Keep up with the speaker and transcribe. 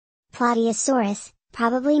Plateosaurus,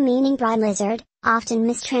 probably meaning broad lizard, often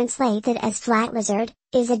mistranslated as flat lizard,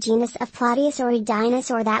 is a genus of plateosaurid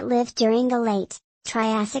dinosaur that lived during the late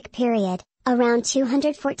Triassic period, around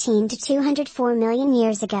 214 to 204 million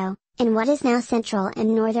years ago, in what is now Central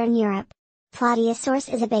and Northern Europe.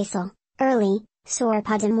 Plateosaurus is a basal, early,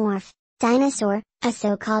 sauropodomorph dinosaur, a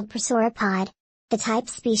so-called prosauropod. The type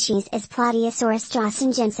species is Plateosaurus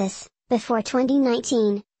jostens. Before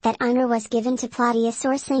 2019, that honor was given to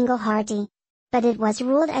Plateosaurus engelhardti. But it was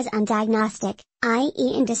ruled as undiagnostic,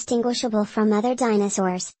 i.e. indistinguishable from other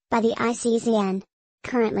dinosaurs, by the ICZN.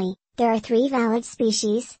 Currently, there are 3 valid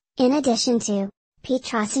species, in addition to P.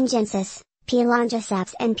 trostengensis, P.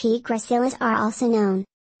 longiceps and P. gracilis are also known.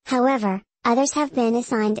 However, others have been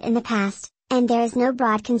assigned in the past, and there is no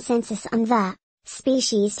broad consensus on the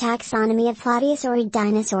species taxonomy of plateosaurid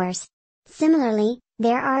dinosaurs. Similarly,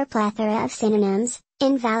 there are a plethora of synonyms,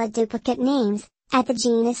 invalid duplicate names, at the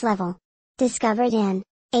genus level. Discovered in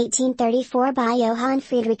 1834 by Johann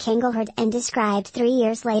Friedrich Engelhard and described 3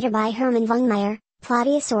 years later by Hermann von Meyer,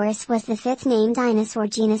 Plateosaurus was the 5th named dinosaur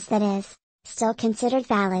genus that is still considered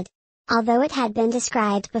valid. Although it had been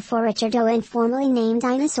described before Richard Owen formally named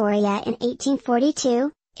Dinosauria in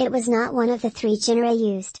 1842, it was not one of the 3 genera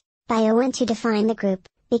used by Owen to define the group,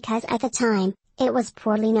 because at the time, it was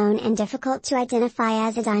poorly known and difficult to identify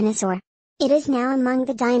as a dinosaur. It is now among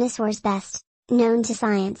the dinosaurs best known to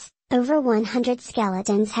science. Over 100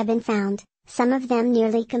 skeletons have been found, some of them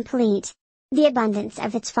nearly complete. The abundance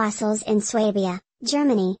of its fossils in Swabia,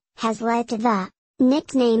 Germany, has led to the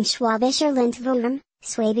nickname Schwäbischer Lindwurm,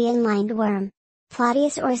 Swabian lindworm.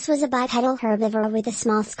 Plateosaurus was a bipedal herbivore with a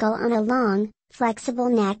small skull on a long, flexible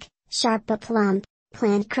neck, sharp but plump,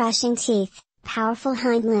 plant-crushing teeth, powerful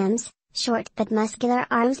hind limbs, short but muscular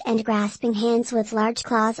arms and grasping hands with large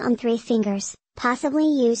claws on 3 fingers, possibly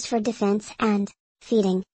used for defense and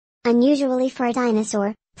feeding. Unusually for a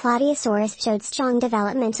dinosaur, Plateosaurus showed strong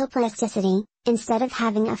developmental plasticity. Instead of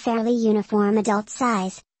having a fairly uniform adult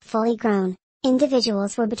size, fully grown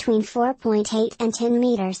individuals were between 4.8 and 10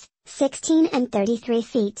 meters, 16 and 33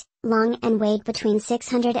 feet, long and weighed between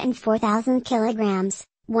 600 and 4,000 kilograms,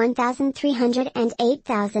 1,300 and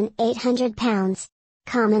 8,800 pounds.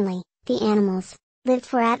 Commonly, the animals lived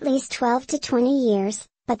for at least 12 to 20 years,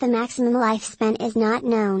 but the maximum lifespan is not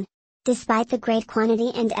known. Despite the great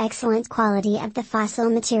quantity and excellent quality of the fossil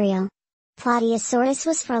material, Plateosaurus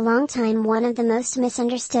was for a long time one of the most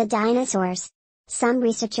misunderstood dinosaurs. Some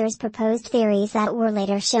researchers proposed theories that were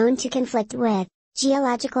later shown to conflict with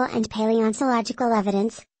geological and paleontological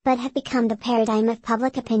evidence, but have become the paradigm of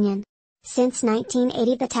public opinion. Since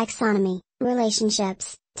 1980, the taxonomy,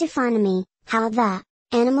 relationships, taphonomy, how the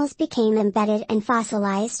animals became embedded and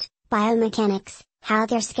fossilized, biomechanics, how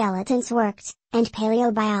their skeletons worked, and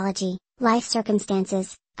paleobiology, life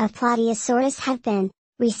circumstances, of Plateosaurus have been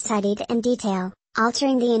restudied in detail,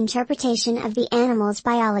 altering the interpretation of the animal's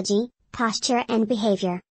biology, posture and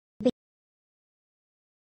behavior.